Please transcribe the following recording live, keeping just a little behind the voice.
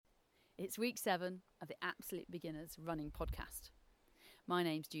It's week 7 of the Absolute Beginners Running Podcast. My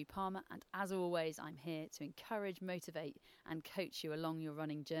name's Jude Palmer, and as always, I'm here to encourage, motivate, and coach you along your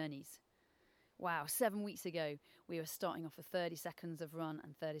running journeys. Wow, 7 weeks ago, we were starting off with 30 seconds of run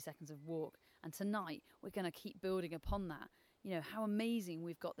and 30 seconds of walk, and tonight we're going to keep building upon that. You know, how amazing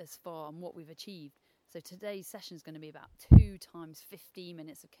we've got this far and what we've achieved. So today's session is going to be about 2 times 15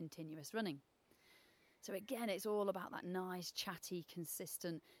 minutes of continuous running. So again, it's all about that nice, chatty,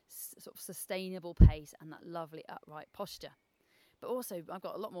 consistent, sort of sustainable pace and that lovely upright posture. But also, I've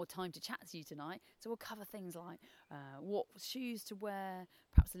got a lot more time to chat to you tonight, so we'll cover things like what shoes to wear,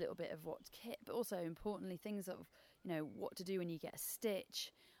 perhaps a little bit of what kit, but also importantly, things of, you know, what to do when you get a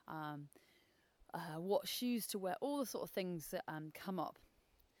stitch, what shoes to wear, all the sort of things that come up.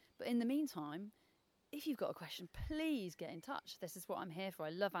 But in the meantime, if you've got a question, please get in touch. This is what I'm here for.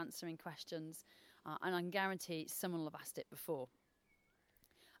 I love answering questions, and I can guarantee someone will have asked it before.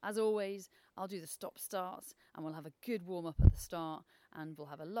 As always, I'll do the stop-starts, and we'll have a good warm-up at the start, and we'll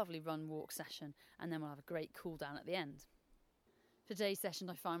have a lovely run-walk session, and then we'll have a great cool-down at the end. For today's session,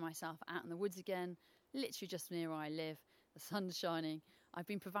 I find myself out in the woods again, literally just near where I live. The sun's shining. I've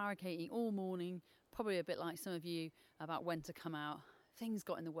been prevaricating all morning, probably a bit like some of you, about when to come out. Things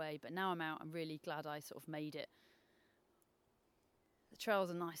got in the way, but now I'm out. I'm really glad I sort of made it. The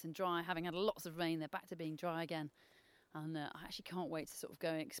trails are nice and dry. Having had lots of rain, they're back to being dry again. And I actually can't wait to sort of go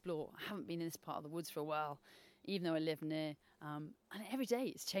and explore. I haven't been in this part of the woods for a while, even though I live near. And every day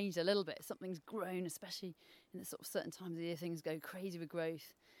it's changed a little bit. Something's grown, especially in the sort of certain times of the year. Things go crazy with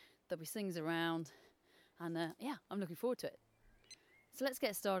growth. There'll be things around. And I'm looking forward to it. So let's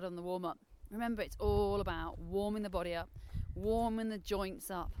get started on the warm-up. Remember, it's all about warming the body up, warming the joints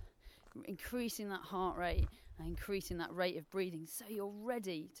up, increasing that heart rate and increasing that rate of breathing so you're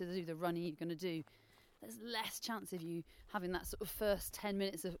ready to do the running you're going to do. There's less chance of you having that sort of first 10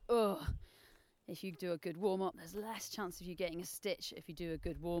 minutes of if you do a good warm-up. There's less chance of you getting a stitch if you do a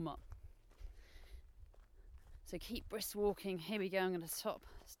good warm-up. So keep brisk walking. Here we go. I'm going to start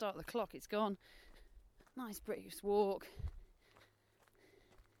the clock. It's gone. Nice brisk walk.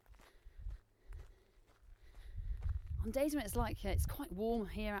 On days when it's like it's quite warm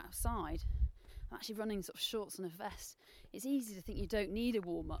here outside, I'm actually running sort of shorts and a vest. It's easy to think you don't need a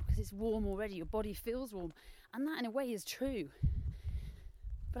warm-up because it's warm already, your body feels warm. And that in a way is true.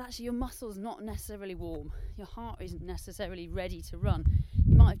 But actually your muscle's not necessarily warm. Your heart isn't necessarily ready to run.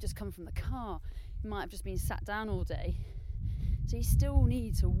 You might have just come from the car. You might have just been sat down all day. So you still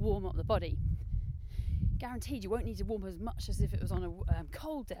need to warm up the body. Guaranteed you won't need to warm as much as if it was on a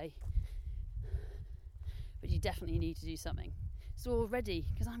cold day. But you definitely need to do something. So already,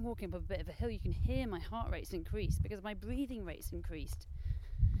 because I'm walking up a bit of a hill, you can hear my heart rate's increased because my breathing rate's increased.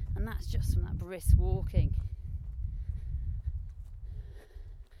 And that's just from that brisk walking.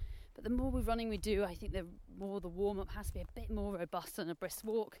 But the more running we do, I think the more the warm-up has to be a bit more robust than a brisk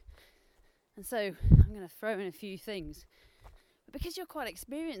walk. And so I'm going to throw in a few things. But because you're quite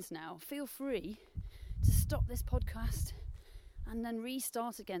experienced now, feel free to stop this podcast and then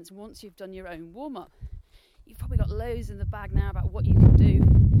restart again once you've done your own warm-up. You've probably got loads in the bag now about what you can do,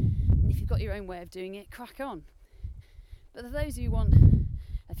 and if you've got your own way of doing it, crack on. But for those of you who want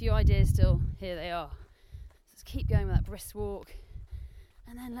a few ideas still, here they are. So let's keep going with that brisk walk,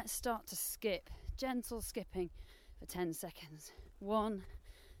 and then let's start to skip, gentle skipping for 10 seconds. 1,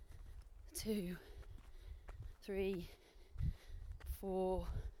 2, 3, 4,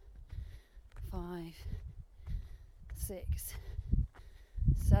 5, 6,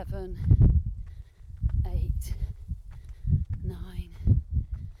 7, 8, 9,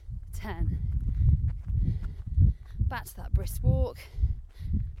 10. Back to that brisk walk.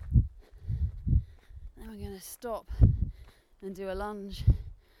 Then we're going to stop and do a lunge.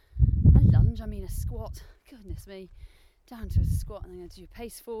 A squat. Goodness me. Down to a squat, and then I'm going to do a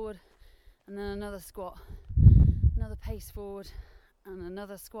pace forward, and then another squat, another pace forward, and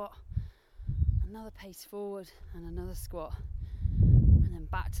another squat, another pace forward, and another squat, and then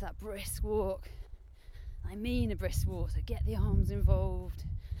back to that brisk walk. I mean a brisk walk, so get the arms involved,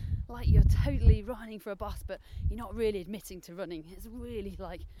 like you're totally running for a bus, but you're not really admitting to running. It's really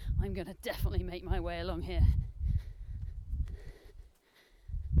like, I'm going to definitely make my way along here.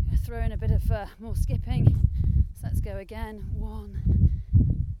 I'm going to throw in a bit of more skipping, so let's go again. 1,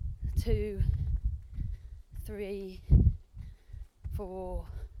 2, 3, 4,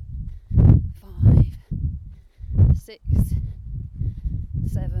 5, 6,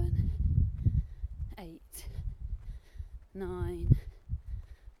 7, 8, 9,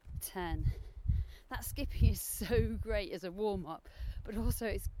 10. That skipping is so great as a warm-up, but also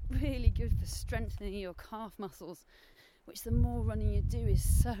it's really good for strengthening your calf muscles which the more running you do is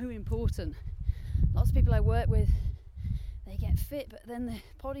so important. Lots of people I work with, they get fit, but then their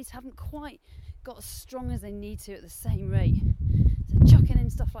bodies haven't quite got as strong as they need to at the same rate. So chucking in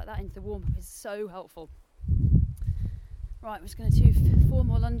stuff like that into the warm-up is so helpful. Right, we're just going to do 4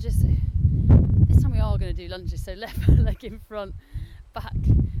 more lunges. So this time we are going to do lunges. So left leg in front, back,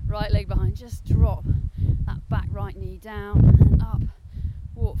 right leg behind. Just drop that back right knee down and up.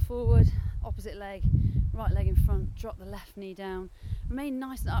 Walk forward, opposite leg, right leg in front. Drop the left knee down. Remain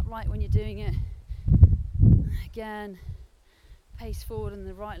nice and upright when you're doing it. Again, pace forward and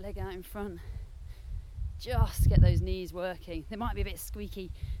the right leg out in front. Just get those knees working. They might be a bit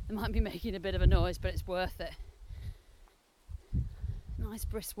squeaky, they might be making a bit of a noise, but it's worth it. Nice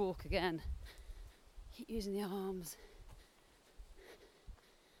brisk walk again. Keep using the arms.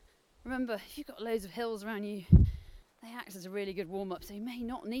 Remember, if you've got loads of hills around you, they act as a really good warm-up, so you may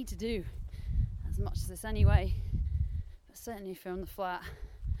not need to do as much as this anyway, but certainly if you're on the flat,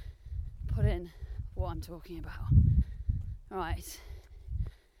 put in what I'm talking about. Right,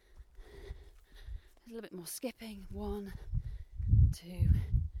 a little bit more skipping. 1, 2,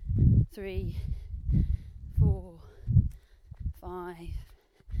 3, 4, 5,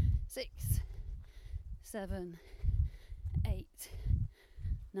 6, 7, 8,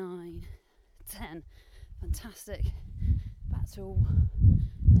 9, 10. Fantastic. Back to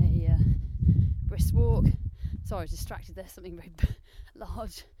a brisk walk. Sorry, I was distracted there. Something very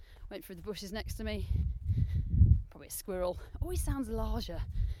large went through the bushes next to me. Probably a squirrel. Always sounds larger.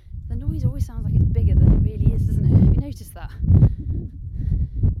 The noise always sounds like it's bigger than it really is, doesn't it? Have you noticed that?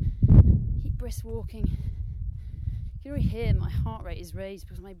 Keep brisk walking. You can already hear my heart rate is raised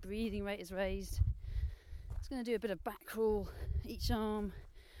because my breathing rate is raised. I'm just going to do a bit of back crawl, each arm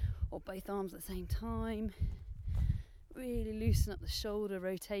or both arms at the same time. Really loosen up the shoulder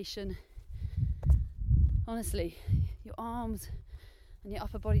rotation. Honestly, your arms and your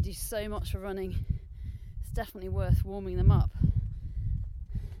upper body do so much for running. It's definitely worth warming them up.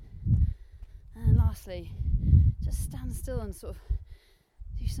 And lastly, just stand still and sort of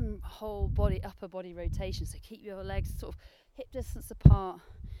do some whole body, upper body rotation. So keep your legs sort of hip distance apart,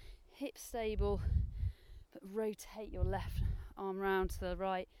 hips stable, but rotate your left arm round to the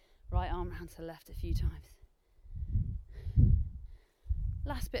right, right arm round to the left a few times.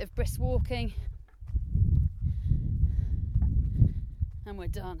 Last bit of brisk walking. And we're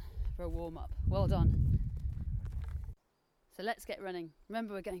done for a warm-up. Well done. So let's get running.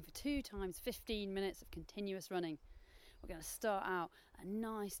 Remember, we're going for 2 times 15 minutes of continuous running. We're going to start out a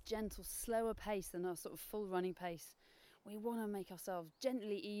nice, gentle, slower pace than our sort of full running pace. We want to make ourselves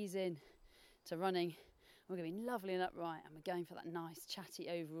gently ease in to running. We're going to be lovely and upright, and we're going for that nice, chatty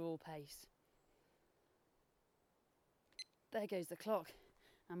overall pace. There goes the clock,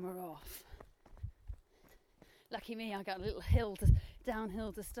 and we're off. Lucky me, I got a little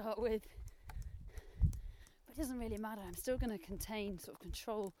downhill to start with. But it doesn't really matter. I'm still going to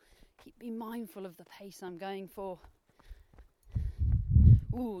control, be mindful of the pace I'm going for.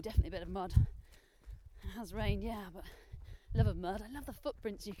 Ooh, definitely a bit of mud. It has rained, yeah, but I love mud. I love the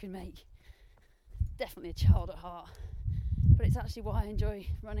footprints you can make. Definitely a child at heart. But it's actually why I enjoy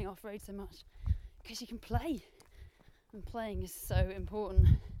running off-road so much. Because you can play. And playing is so important.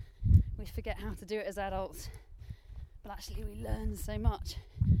 We forget how to do it as adults. But actually we learn so much.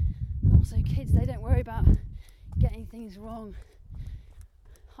 And also kids, they don't worry about getting things wrong.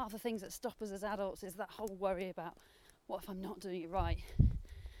 Half the things that stop us as adults is that whole worry about, what if I'm not doing it right?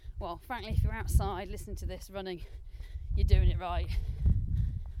 Well, frankly, if you're outside listening to this running, you're doing it right.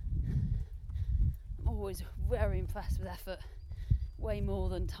 I'm always very impressed with effort, way more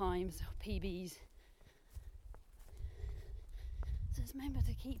than times or PBs. So just remember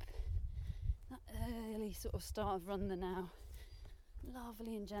to keep that early sort of start of run the now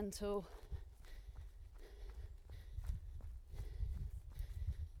lovely and gentle.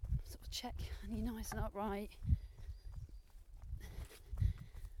 Sort of check, and you're nice and upright.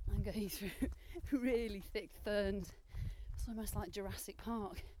 I'm going through really thick ferns. It's almost like Jurassic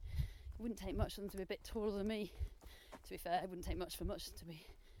Park. It wouldn't take much for them to be a bit taller than me. To be fair, it wouldn't take much to be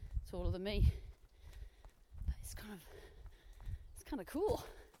taller than me. But it's kind of cool.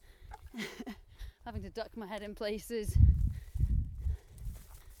 Having to duck my head in places.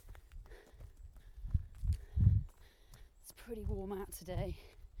 It's pretty warm out today.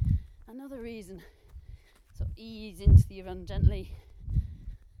 Another reason, sort of ease into the run gently.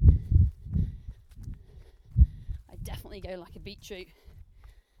 I definitely go like a beetroot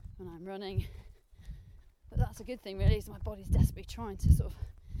when I'm running, but that's a good thing really, is my body's desperately trying to sort of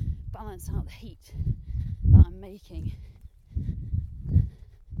balance out the heat that I'm making.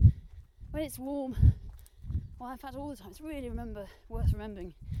 When it's warm well, in fact, all the time, it's really worth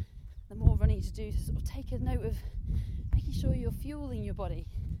remembering the more running you do, to sort of take a note of making sure you're fueling your body.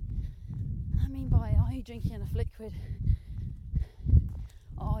 I mean by, are you drinking enough liquid?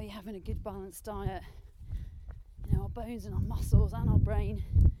 Are you having a good balanced diet? You know, our bones and our muscles and our brain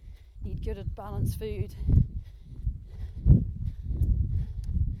need good and balanced food.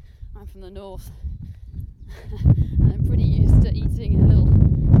 I'm from the north and I'm pretty used to eating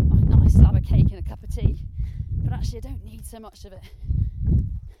a nice slab of cake and a cup of tea, but actually I don't need so much of it.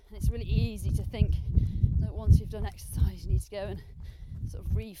 And it's really easy to think that once you've done exercise you need to go and sort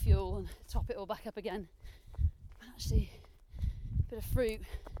of refuel and top it all back up again. But actually, a bit of fruit,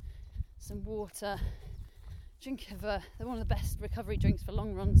 some water, drink of one of the best recovery drinks for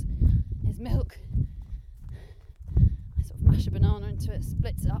long runs is milk. I sort of mash a banana into it,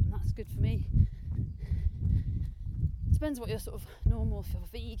 splits it up, and that's good for me. It depends what you're sort of normal, if you're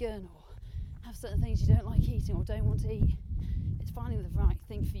vegan or have certain things you don't like eating or don't want to eat. It's finding the right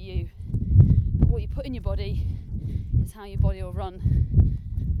thing for you. But what you put in your body is how your body will run.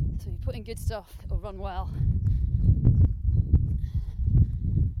 So if you put in good stuff, it'll run well.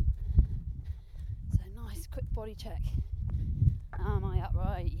 So nice quick body check. Am I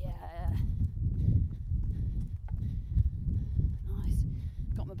upright? Yeah. Nice.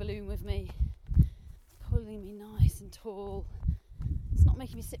 Got my balloon with me. It's pulling me nice and tall. It's not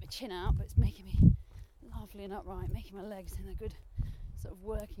making me sit my chin out, but it's making me lovely and upright, making my legs in a good sort of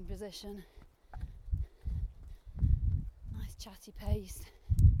working position. Nice chatty pace.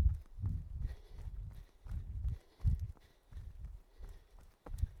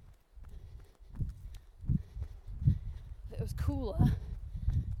 If it was cooler,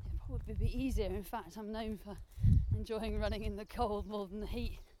 it'd probably be easier. In fact, I'm known for enjoying running in the cold more than the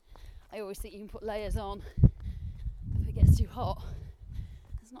heat. I always think you can put layers on. If it gets too hot,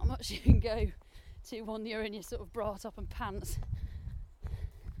 there's not much you can go to when you're in your sort of bra top and pants.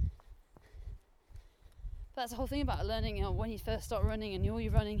 That's the whole thing about learning, when you first start running and all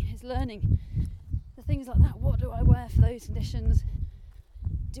you're running is learning the things like that. What do I wear for those conditions?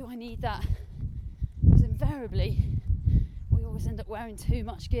 Do I need that? Because invariably we always end up wearing too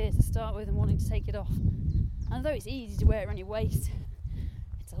much gear to start with and wanting to take it off. And although it's easy to wear it around your waist,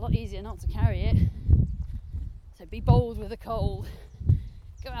 it's a lot easier not to carry it. So be bold with the cold.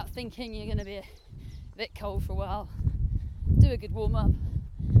 Go out thinking you're going to be a bit cold for a while. Do a good warm up,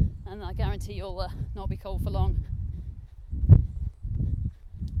 and I guarantee you'll not be cold for long.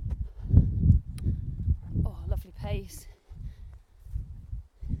 Oh, lovely pace.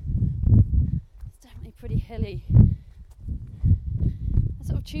 It's definitely pretty hilly. I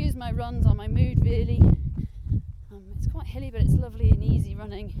sort of choose my runs on my mood really. It's quite hilly, but it's lovely and easy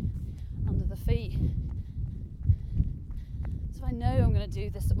running under the feet. So I know I'm going to do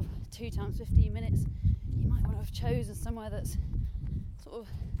this sort of 2 times 15 minutes. You might want to have chosen somewhere that's sort of,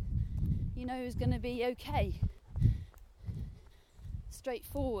 you know, is going to be okay,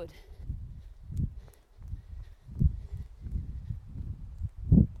 straightforward.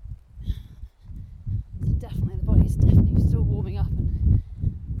 So definitely the body's definitely still warming up and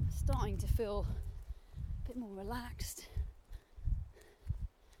starting to feel a bit more relaxed.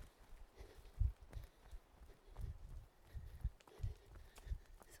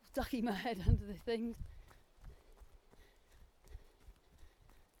 Ducking my head under the things.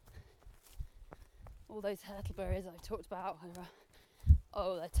 All those hurtleberries I've talked about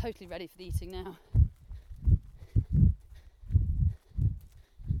are, they're totally ready for the eating now.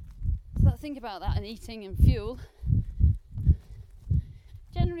 So think about that and eating and fuel.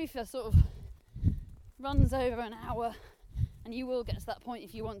 Generally, if a sort of runs over an hour, and you will get to that point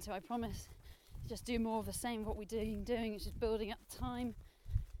if you want to, I promise, just do more of the same. What we're doing, it's just building up time.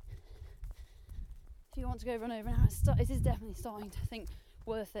 If you want to go run over an hour, it is definitely starting to think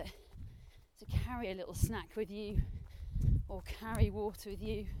worth it to carry a little snack with you or carry water with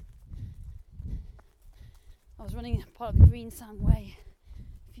you. I was running part of the Green Sand Way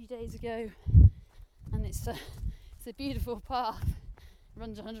a few days ago, and it's a beautiful path. It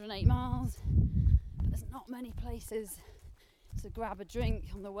runs 108 miles, but there's not many places to grab a drink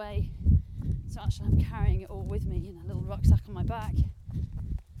on the way. So actually I'm carrying it all with me in a little rucksack on my back.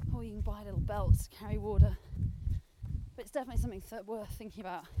 Or you can buy little belts to carry water. But it's definitely something worth thinking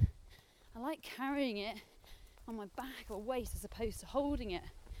about. I like carrying it on my back or waist as opposed to holding it.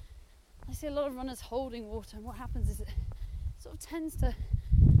 I see a lot of runners holding water, and what happens is it sort of tends to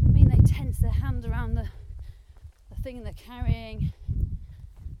mean they tense their hand around the thing they're carrying.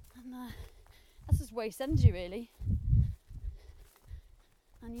 And that's just waste energy really.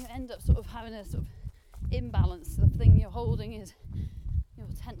 And you end up sort of having a sort of imbalance. The thing you're holding is you're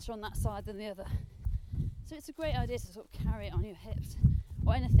tenser on that side than the other. So it's a great idea to sort of carry it on your hips,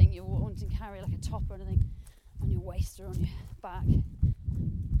 or anything you're wanting to carry, like a top or anything, on your waist or on your back.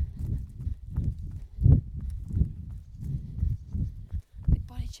 Quick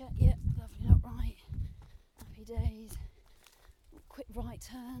body check, yep, lovely, not right. Happy days. Quick right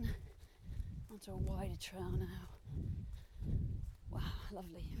turn onto a wider trail now. Wow,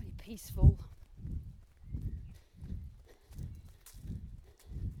 lovely, really peaceful.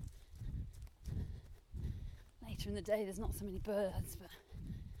 Later in the day there's not so many birds, but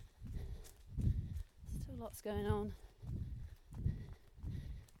still lots going on.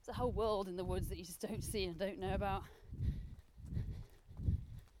 There's a whole world in the woods that you just don't see and don't know about.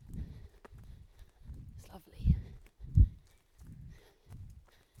 It's lovely.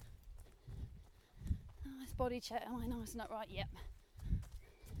 Nice body check, am I nice and upright? Yep.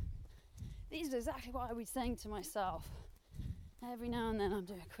 These are exactly what I was saying to myself. Every now and then I'm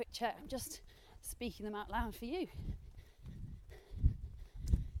doing a quick check. I'm just speaking them out loud for you.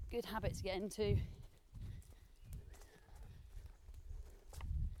 Good habit to get into.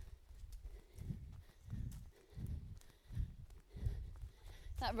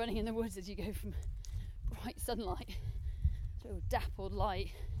 That running in the woods as you go from bright sunlight to a dappled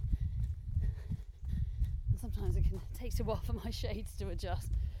light. And sometimes it takes a while for my shades to adjust.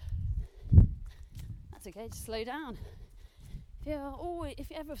 That's okay, just slow down. If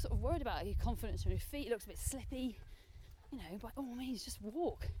you're ever sort of worried about your confidence or your feet looks a bit slippy, by all means just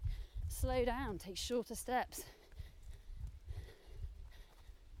walk. Slow down, take shorter steps.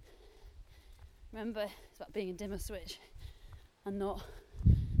 Remember, it's about being a dimmer switch and not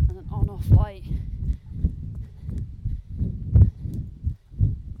an on-off light.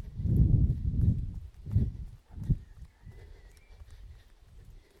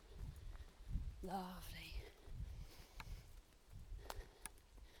 Lovely.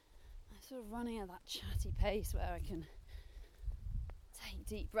 I'm sort of running at that chatty pace where I can take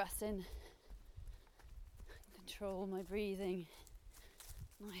deep breaths in, control my breathing,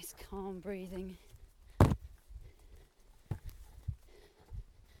 nice calm breathing.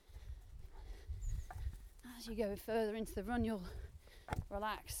 As you go further into the run, you'll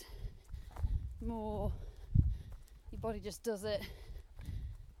relax more. Your body just does it.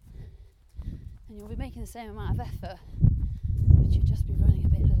 And you'll be making the same amount of effort, but you'll just be running a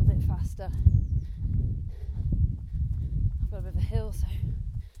little bit faster. I've got a bit of a hill, so I'm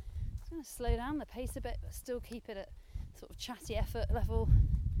just going to slow down the pace a bit, but still keep it at sort of chatty effort level.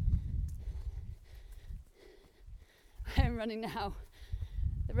 I'm running now.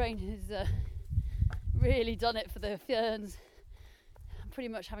 The rain has really done it for the ferns. I'm pretty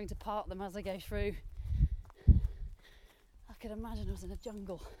much having to part them as I go through. I could imagine I was in a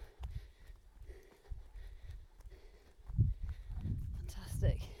jungle.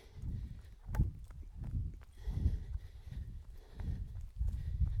 Fantastic.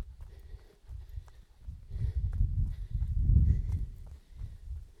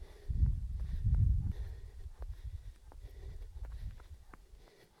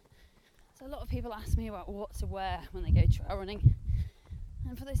 So a lot of people ask me about what to wear when they go trail running,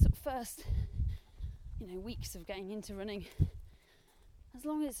 and for those sort of first weeks of getting into running, as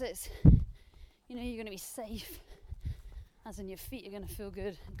long as it's you're going to be safe, as in your feet are going to feel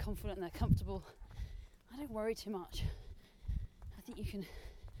good and confident and they're comfortable, I don't worry too much. I think you can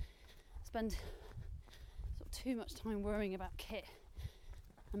spend sort of too much time worrying about kit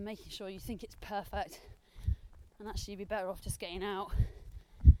and making sure you think it's perfect, and actually you'd be better off just getting out.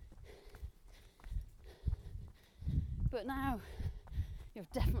 But now you're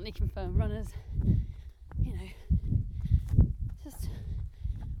definitely confirmed runners, just,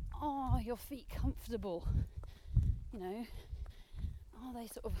 are your feet comfortable? Are they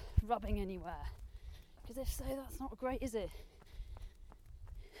sort of rubbing anywhere? Because if so, that's not great, is it?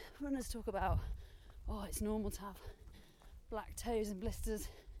 Runners talk about, it's normal to have black toes and blisters.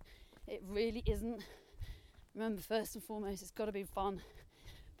 It really isn't. Remember, first and foremost, it's got to be fun.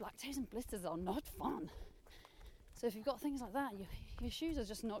 Black toes and blisters are not fun. So if you've got things like that, your shoes are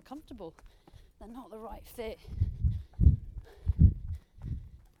just not comfortable. They're not the right fit.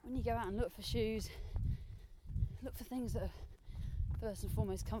 When you go out and look for shoes, look for things that are first and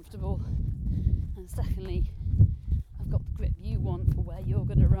foremost comfortable, and secondly, I've got the grip you want for where you're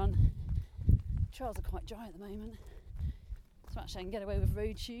going to run. Trails are quite dry at the moment, so actually I can get away with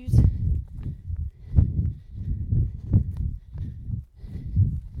road shoes.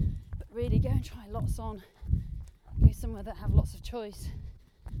 But really go and try lots on. Go somewhere that have lots of choice.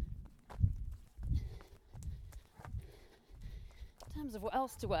 In terms of what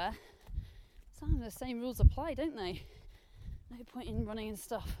else to wear, some of the same rules apply, don't they? No point in running in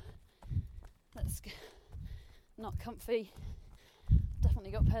stuff that's not comfy.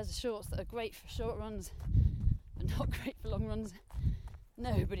 Definitely got pairs of shorts that are great for short runs, but not great for long runs.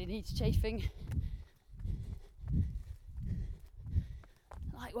 Nobody needs chafing.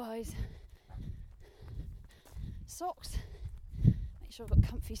 Likewise, socks. Make sure I've got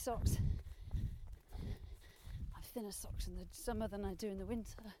comfy socks. I have thinner socks in the summer than I do in the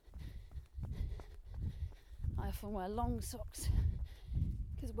winter. I often wear long socks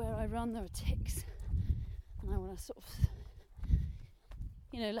because where I run there are ticks, and I want to sort of,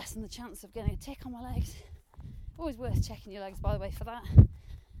 lessen the chance of getting a tick on my legs. Always worth checking your legs, by the way, for that.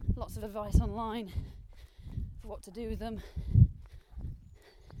 Lots of advice online for what to do with them,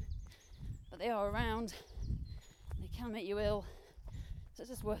 but they are around. They can make you ill, so it's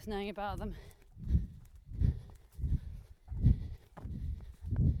just worth knowing about them.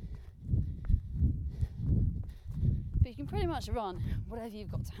 But you can pretty much run whatever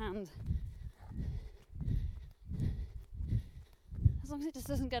you've got to hand, as long as it just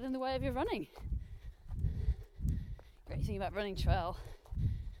doesn't get in the way of your running. Great thing about running trail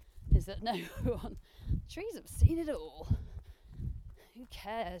is that no one, trees have seen it all. Who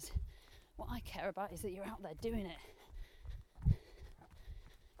cares? What I care about is that you're out there doing it.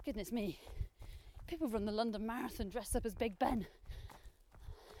 Goodness me, people run the London Marathon dressed up as Big Ben.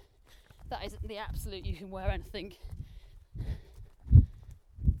 That is the absolute, you can wear anything.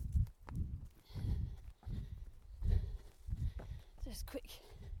 Just quick,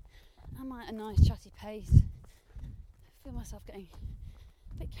 I'm at a nice chatty pace. I feel myself getting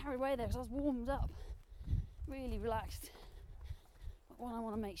a bit carried away there because I was warmed up, really relaxed. But what I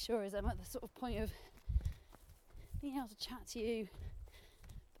want to make sure is I'm at the sort of point of being able to chat to you,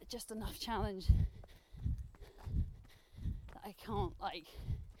 but just enough challenge that I can't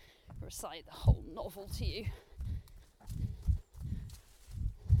recite the whole novel to you.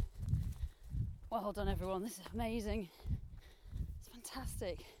 Well done, everyone. This is amazing. It's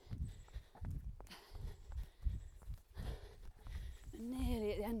fantastic. We're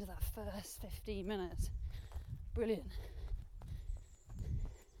nearly at the end of that first 15 minutes. Brilliant.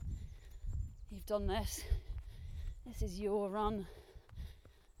 You've done this. This is your run.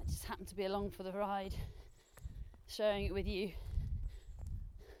 I just happened to be along for the ride, sharing it with you.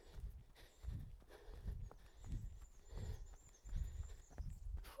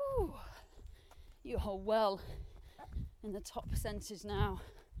 Whew. You are well in the top percentage now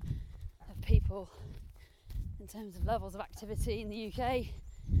of people in terms of levels of activity in the UK.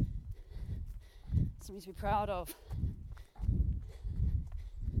 Something to be proud of.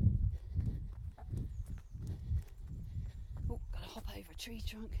 Oh, gotta hop over a tree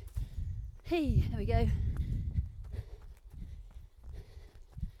trunk. Hey, there we go.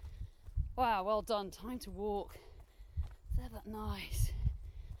 Wow, well done. Time to walk. Isn't that nice?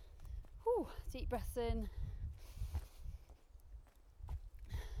 Whew, deep breaths in.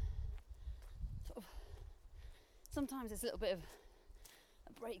 Sometimes it's a little bit of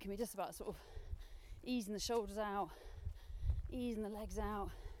a break can be just about sort of easing the shoulders out, easing the legs out.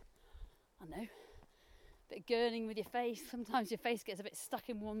 I know, a bit of gurning with your face. Sometimes your face gets a bit stuck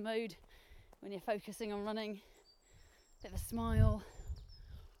in one mode when you're focusing on running. Bit of a smile,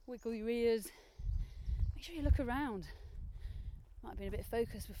 wiggle your ears. Make sure you look around. Might have been a bit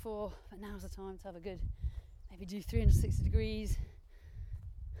focused before, but now's the time to have a good, maybe do 360 degrees.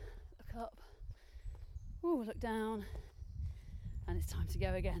 Look up. Ooh, look down, and it's time to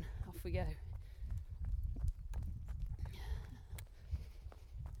go again. Off we go.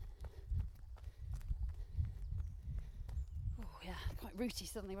 Oh yeah, quite rooty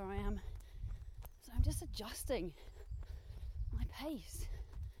suddenly where I am. So I'm just adjusting my pace.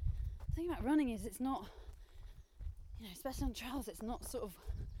 The thing about running is it's not, especially on trails, it's not sort of,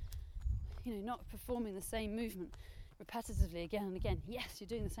 not performing the same movement repetitively again and again. Yes, you're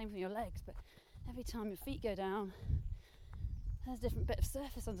doing the same with your legs, but every time your feet go down, there's a different bit of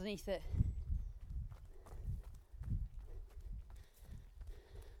surface underneath it.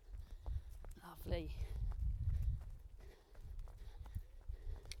 Lovely.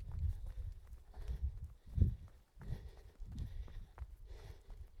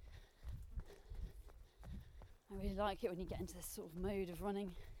 I really like it when you get into this sort of mode of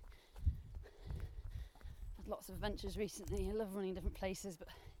running. I've had lots of adventures recently. I love running different places, but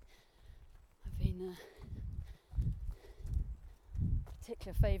I've been a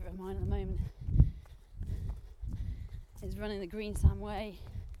particular favourite of mine at the moment is running the Greensand Way.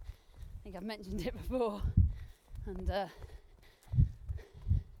 I think I've mentioned it before, and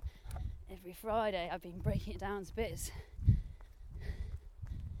every Friday I've been breaking it down to bits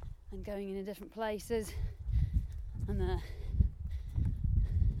and going into different places, and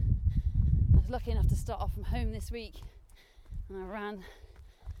there's lucky enough to start off from home this week, and I ran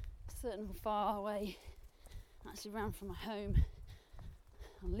a certain far way. Actually ran from my home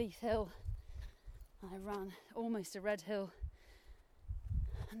on Leith Hill. I ran almost to Red Hill,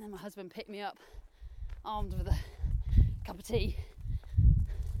 and then my husband picked me up, armed with a cup of tea.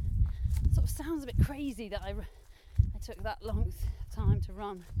 It sort of sounds a bit crazy that I took that long time to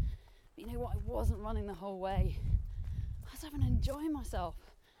run, but you know what? I wasn't running the whole way. I was having to enjoy myself.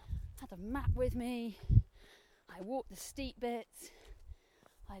 I had a map with me. I walked the steep bits.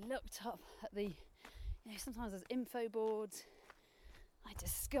 I looked up at the, sometimes there's info boards. I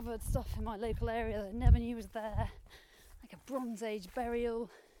discovered stuff in my local area that I never knew was there, like a Bronze Age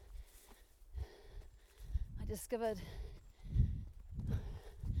burial. I discovered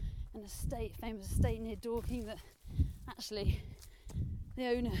an famous estate near Dorking that actually the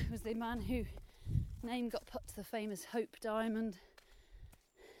owner was the man whose name got put to the famous Hope Diamond.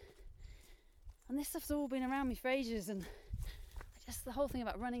 And this stuff's all been around me for ages, and the whole thing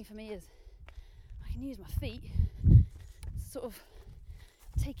about running for me is I can use my feet to sort of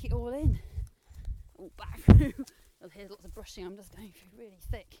take it all in. Oh, back through. You'll hear lots of brushing. I'm just going through really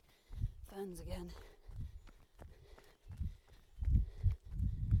thick ferns again.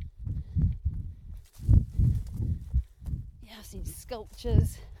 Yeah, I've seen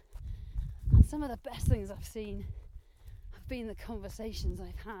sculptures, and some of the best things I've seen have been the conversations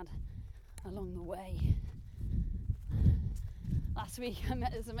I've had along the way. Last week I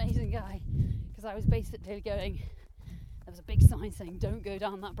met this amazing guy because I was basically going, there was a big sign saying don't go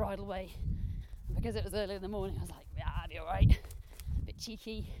down that bridle way, and because it was early in the morning I was like, yeah, I'll be alright, a bit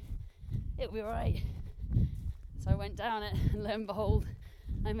cheeky, it'll be alright. So I went down it, and lo and behold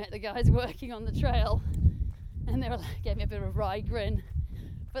I met the guys working on the trail, and they were like, gave me a bit of a wry grin,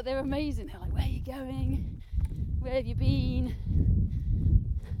 but they were amazing. They were like, where are you going, where have you been,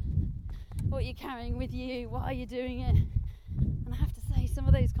 what are you carrying with you, why are you doing it? And I have to say, some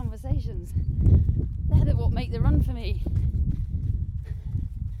of those conversations, they're what make the run for me.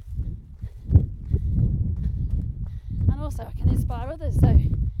 And also I can inspire others, so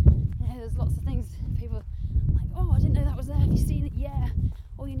there's lots of things people are like, oh, I didn't know that was there, have you seen it? Yeah,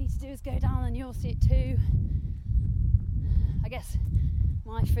 all you need to do is go down and you'll see it too. I guess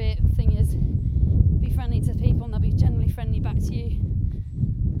my thing is be friendly to people and they'll be generally friendly back to you,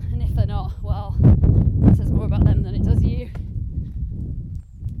 and if they're not, well, that says more about them than it does you.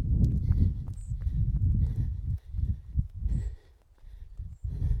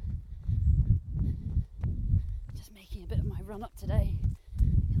 Just making a bit of my run up today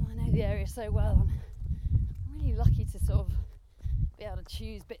because I know the area so well. I'm really lucky to sort of be able to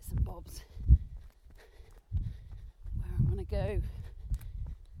choose bits and bobs where I want to go.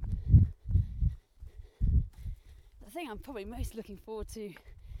 The thing I'm probably most looking forward to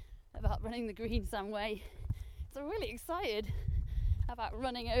about running the Greensand Way is I'm really excited about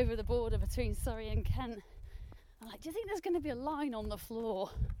running over the border between Surrey and Kent. I'm like, do you think there's going to be a line on the floor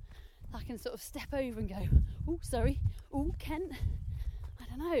that I can sort of step over and go, oh, Surrey, oh, Kent? I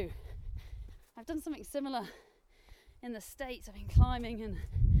don't know. I've done something similar in the States. I've been climbing and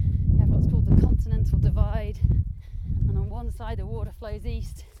you have what's called the Continental Divide, and on one side the water flows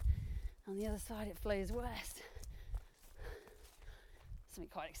east, on the other side it flows west. Something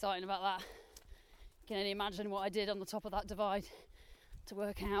quite exciting about that. You can only imagine what I did on the top of that divide to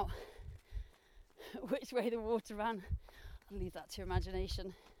work out which way the water ran. I'll leave that to your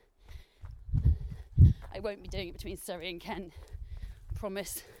imagination. I won't be doing it between Surrey and Kent, I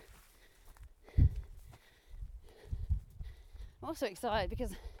promise. I'm also excited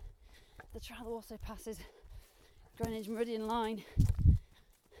because the trail also passes Greenwich Meridian Line.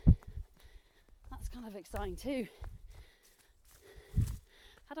 That's kind of exciting too.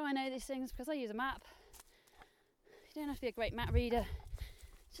 How do I know these things? Because I use a map. You don't have to be a great map reader.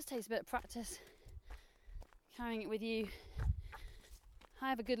 It just takes a bit of practice carrying it with you. I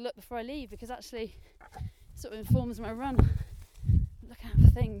have a good look before I leave because actually it sort of informs my run. Look out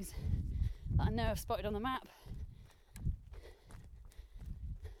for things that I know I've spotted on the map.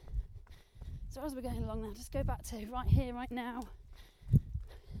 So as we're going along now, just go back to right here, right now.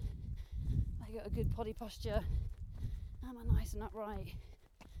 I got a good body posture. Am I nice and upright?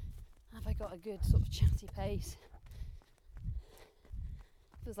 Have I got a good sort of chatty pace?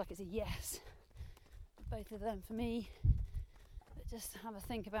 Feels like it's a yes for both of them for me. But just have a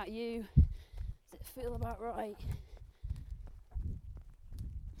think about you. Does it feel about right?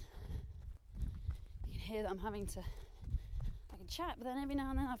 You can hear that I'm having to, I can chat, but then every now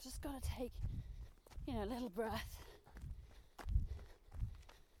and then I've just got to take, a little breath.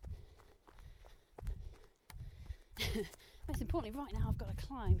 Most importantly, right now I've got to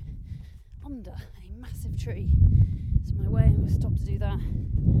climb under a massive tree. So my way, I'm going to stop to do that.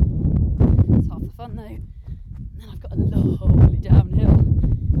 It's half the fun though. And then I've got a lovely downhill.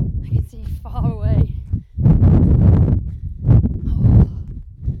 I can see far away. Oh,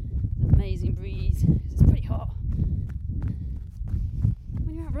 it's an amazing breeze. It's pretty hot.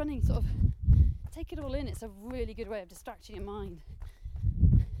 When you're out running, sort of take it all in. It's a really good way of distracting your mind.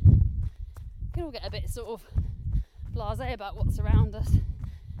 You can all get a bit sort of blasé about what's around us.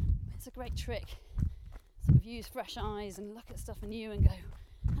 It's a great trick. Sort of use fresh eyes and look at stuff anew and go,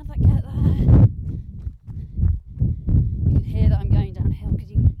 how did I get there? You can hear that I'm going downhill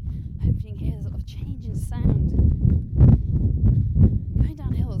because hopefully you can hear the sort of change in sound. Going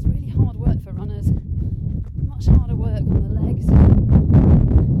downhill is really hard work for runners. Much harder work on the legs, the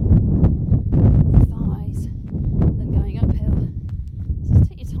thighs, than going uphill. So just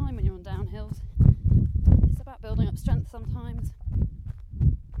take your time when you're on downhills. It's about building up strength sometimes.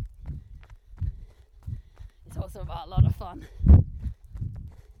 It's also about a lot of fun.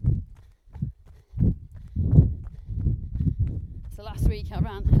 So last week I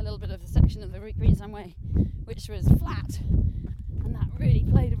ran a little bit of a section of the Greensand Way which was flat, and that really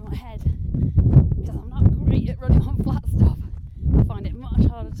played with my head because I'm not great at running on flat stuff. I find it much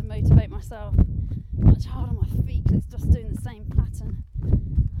harder to motivate myself, much harder on my feet because it's just doing the same pattern.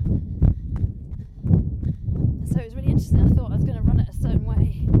 And so it was really interesting. I thought I was going to run it a certain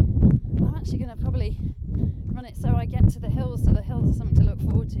way. I'm actually going to probably run it so I get to the hills, so the hills are something to look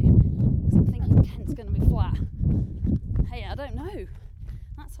forward to, because I'm thinking Kent's going to be flat. Hey, I don't know.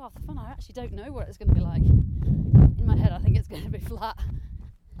 That's half the fun. I actually don't know what it's going to be like. In my head I think it's going to be flat.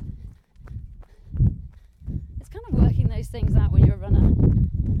 It's kind of working those things out when you're a runner.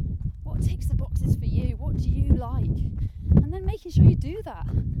 What ticks the boxes for you? What do you like? And then making sure you do that.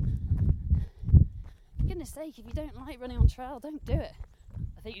 For goodness sake, if you don't like running on trail, don't do it.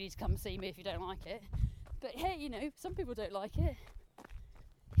 I think you need to come see me if you don't like it. But hey, you know, some people don't like it.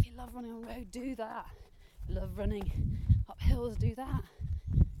 If you love running on road, do that. If you love running up hills, do that.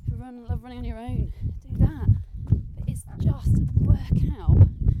 If you love running on your own, do that. But it's just work out.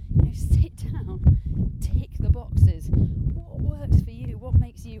 You know, sit down, tick the boxes. What works for you? What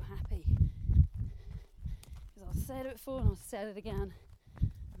makes you happy? Because I've said it before and I've said it again.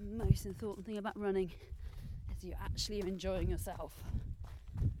 The most important thing about running is you actually are enjoying yourself.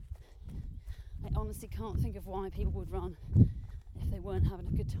 I honestly can't think of why people would run if they weren't having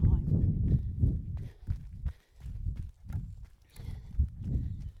a good time.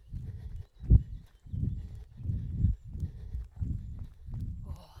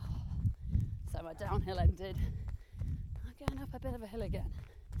 So my downhill ended. I'm going up a bit of a hill again.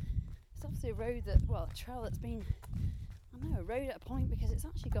 It's obviously a road a trail that's been, a road at a point, because it's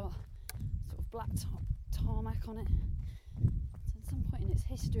actually got sort of black tarmac on it. So at some point in its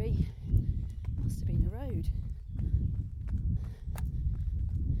history, it must have been a road.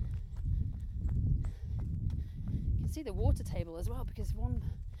 You can see the water table as well, because the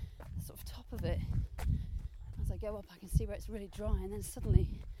sort of top of it, as I go up I can see where it's really dry, and then suddenly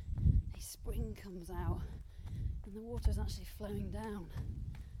a spring comes out and the water is actually flowing down.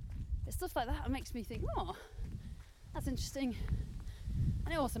 It's stuff like that that makes me think, oh, that's interesting.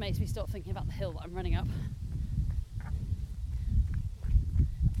 And it also makes me start thinking about the hill that I'm running up.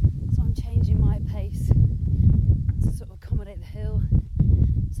 So I'm changing my pace to sort of accommodate the hill,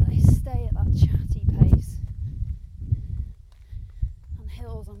 so I stay at that chatty pace. On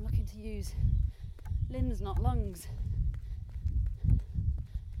hills I'm looking to use limbs, not lungs.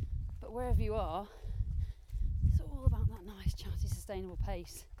 But wherever you are, it's all about that nice, chatty, sustainable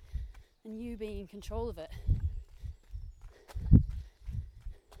pace and you being in control of it.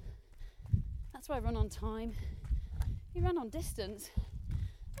 That's why I run on time. You run on distance.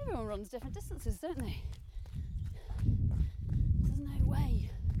 Everyone runs different distances, don't they? There's no way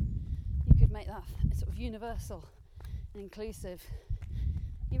you could make that sort of universal and inclusive.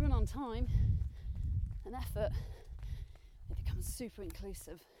 You run on time and effort, it becomes super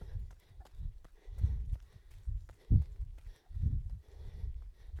inclusive.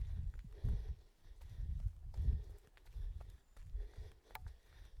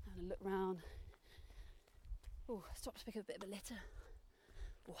 Having a look round. Oh, stop to pick up a bit of a litter.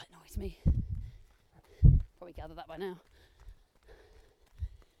 Oh, that annoys me. Probably gathered that by now.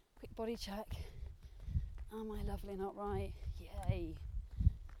 Quick body check. Am I lovely and upright? Yay.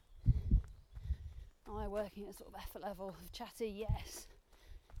 Am I working at sort of effort level of chatty? Yes.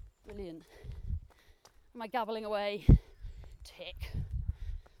 Brilliant. Am I gabbling away? Tick.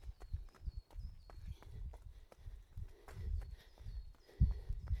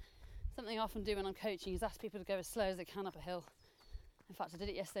 Something I often do when I'm coaching is ask people to go as slow as they can up a hill. In fact, I did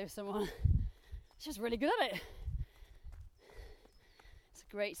it yesterday with someone. It's just really good at it. It's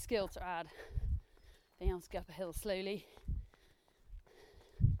a great skill to add, being able to go up a hill slowly.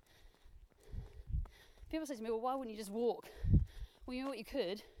 People say to me, well, why wouldn't you just walk? Well, you know what, you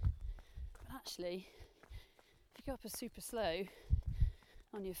could, but actually, if you go up a super slow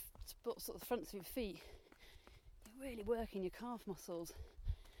on your sort of the fronts of your feet, you're really working your calf muscles,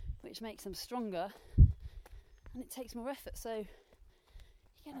 which makes them stronger, and it takes more effort, so you're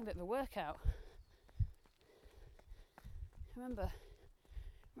getting a bit of a workout. Remember,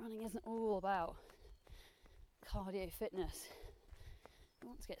 running isn't all about cardio fitness. You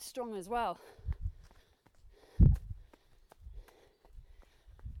want to get strong as well.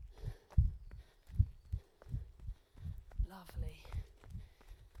 Lovely.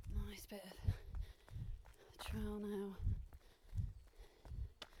 Nice bit of trail now.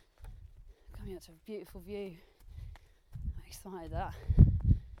 Coming up to a beautiful view. I'm excited at that.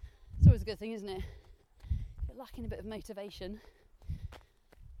 It's always a good thing, isn't it? If you're lacking a bit of motivation,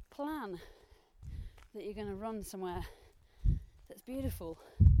 plan that you're going to run somewhere that's beautiful,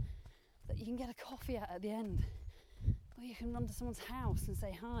 that you can get a coffee at the end, or you can run to someone's house and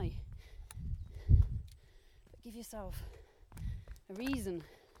say hi. But give yourself a reason.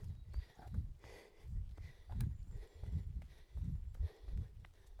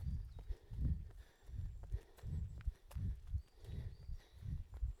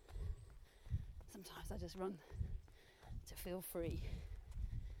 Sometimes I just run to feel free.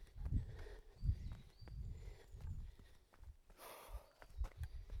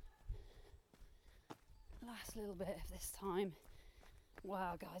 Last little bit of this time.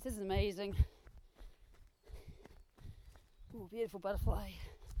 Wow, guys, this is amazing. Oh, beautiful butterfly.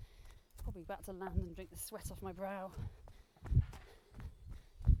 Probably about to land and drink the sweat off my brow.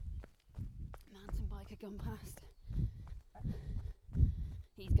 Mountain biker gone past.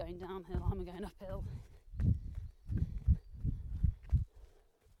 He's going downhill, I'm going uphill.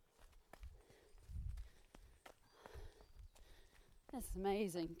 This is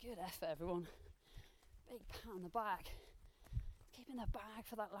amazing. Good effort, everyone. Big pat on the back. Keeping the bag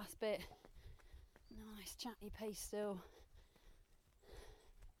for that last bit. Nice chatty pace still.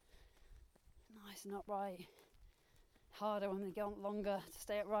 Nice and upright. Harder when they go on longer to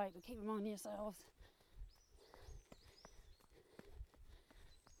stay upright, but keep reminding yourselves.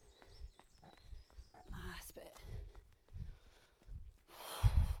 Last bit.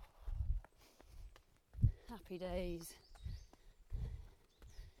 Happy days.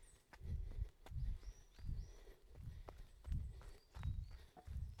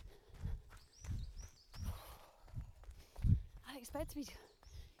 I expect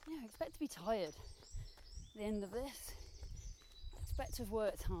to be tired at the end of this. I expect to have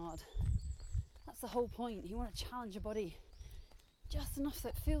worked hard. That's the whole point. You want to challenge your body just enough so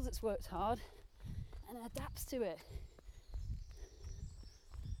it feels it's worked hard and it adapts to it.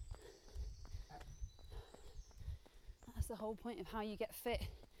 That's the whole point of how you get fit.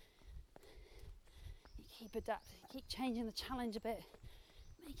 You keep adapting, keep changing the challenge a bit,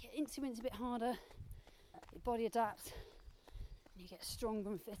 make it inch a bit harder, your body adapts, and you get stronger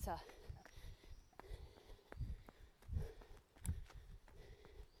and fitter.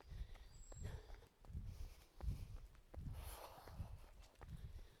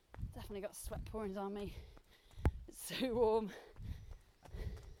 Definitely got sweat pouring on me. It's so warm.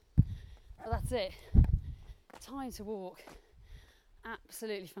 But that's it. Time to walk.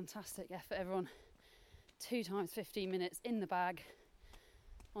 Absolutely fantastic effort, everyone. 2 times 15 minutes in the bag.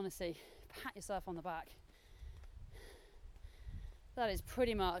 Honestly, pat yourself on the back. That is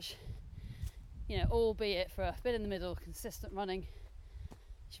pretty much, albeit for a bit in the middle, consistent running. You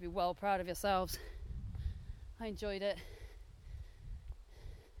should be well proud of yourselves. I enjoyed it.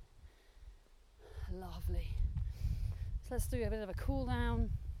 Lovely. So let's do a bit of a cool down.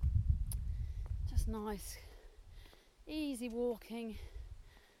 Just nice, easy walking.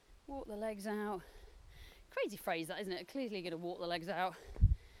 Walk the legs out. Crazy phrase that, isn't it? Clearly going to walk the legs out,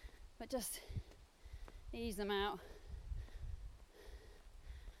 but just ease them out.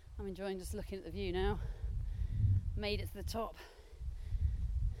 I'm enjoying just looking at the view now. Made it to the top.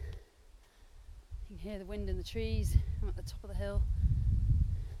 You can hear the wind in the trees. I'm at the top of the hill.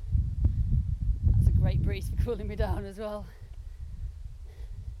 That's a great breeze for cooling me down as well.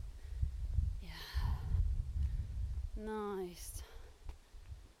 Yeah. Nice.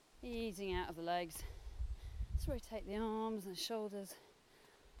 Easing out of the legs. Let's rotate the arms and shoulders.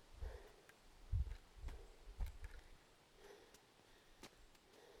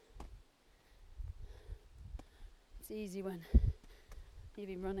 It's easy when you've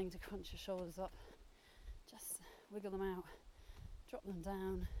been running to crunch your shoulders up. Just wiggle them out, drop them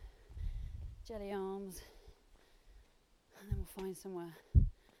down jelly arms, and then we'll find somewhere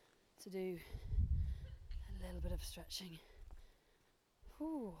to do a little bit of stretching.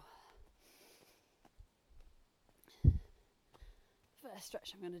 Ooh. First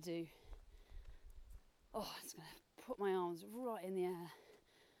stretch I'm going to do, it's going to put my arms right in the air,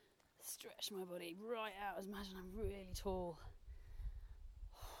 stretch my body right out, imagine I'm really tall.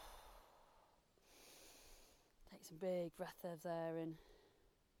 Take some big breath of air in.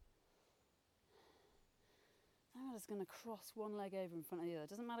 Now I'm just going to cross one leg over in front of the other,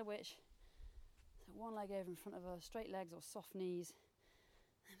 doesn't matter which. So one leg over in front of other, straight legs or soft knees.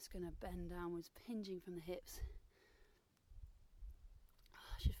 I'm just going to bend downwards, pinging from the hips.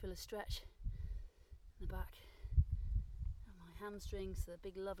 I should feel a stretch in the back of my hamstrings, so the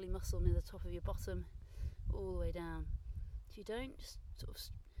big lovely muscle near the top of your bottom, all the way down. If you don't, just sort of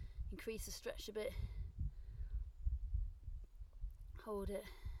increase the stretch a bit. Hold it.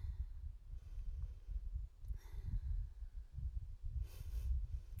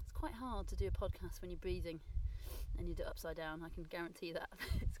 It's quite hard to do a podcast when you're breathing and you do it upside down, I can guarantee that.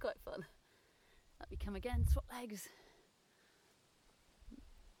 It's quite fun. Up you come again, swap legs.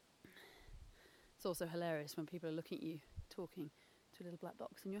 It's also hilarious when people are looking at you, talking to a little black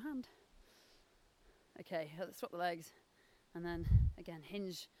box in your hand. Okay, let's swap the legs, and then again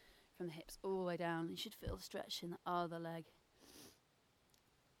hinge from the hips all the way down. You should feel the stretch in the other leg.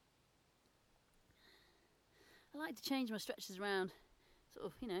 I like to change my stretches around, sort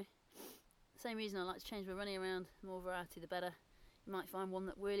of, same reason I like to change my running around. The more variety the better. You might find one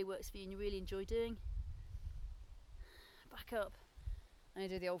that really works for you and you really enjoy doing. Back up. I'm going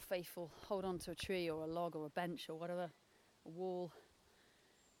to do the old faithful hold on to a tree or a log or a bench or whatever, a wall.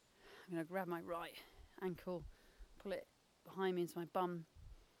 I'm going to grab my right ankle, pull it behind me into my bum,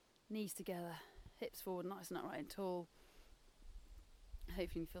 knees together, hips forward, nice and upright and tall.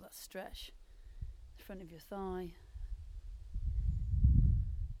 Hopefully you can feel that stretch, the front of your thigh.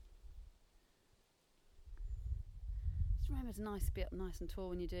 Just remember it's nice to be up nice and tall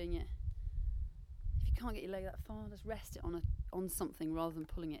when you're doing it. If you can't get your leg that far, just rest it on something rather than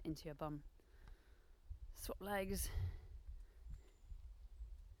pulling it into your bum. Swap legs.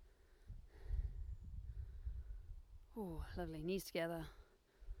 Oh, lovely. Knees together.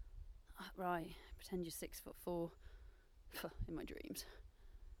 Upright. Pretend you're 6'4" in my dreams.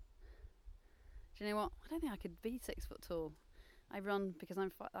 Do you know what? I don't think I could be 6 foot tall. I run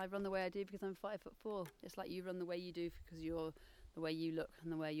the way I do because I'm 5'4". It's like you run the way you do because you're the way you look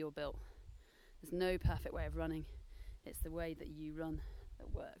and the way you're built. There's no perfect way of running. It's the way that you run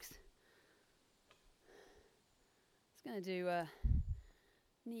that works. Just going to do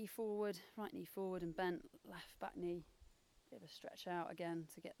knee forward, right knee forward and bent, left back knee. Bit of a stretch out again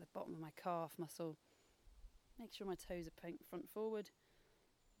to get the bottom of my calf muscle. Make sure my toes are pointing front forward.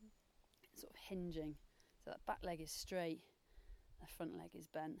 Sort of hinging. So that back leg is straight, the front leg is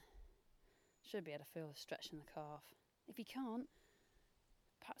bent. Should be able to feel a stretch in the calf. If you can't,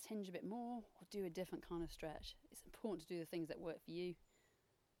 perhaps hinge a bit more or do a different kind of stretch. It's important to do the things that work for you.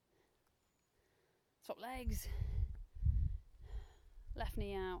 Swap legs. Left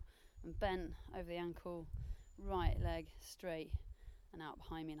knee out and bent over the ankle. Right leg straight and out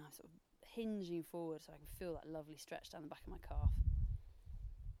behind me, and I'm sort of hinging forward so I can feel that lovely stretch down the back of my calf.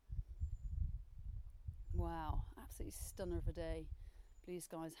 Wow, absolutely stunner of a day. Blue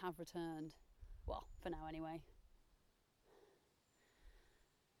skies have returned. Well, for now anyway.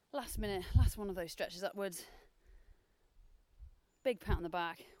 Last one of those stretches upwards. Big pat on the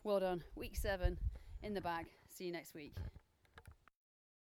back. Well done. Week 7 in the bag. See you next week.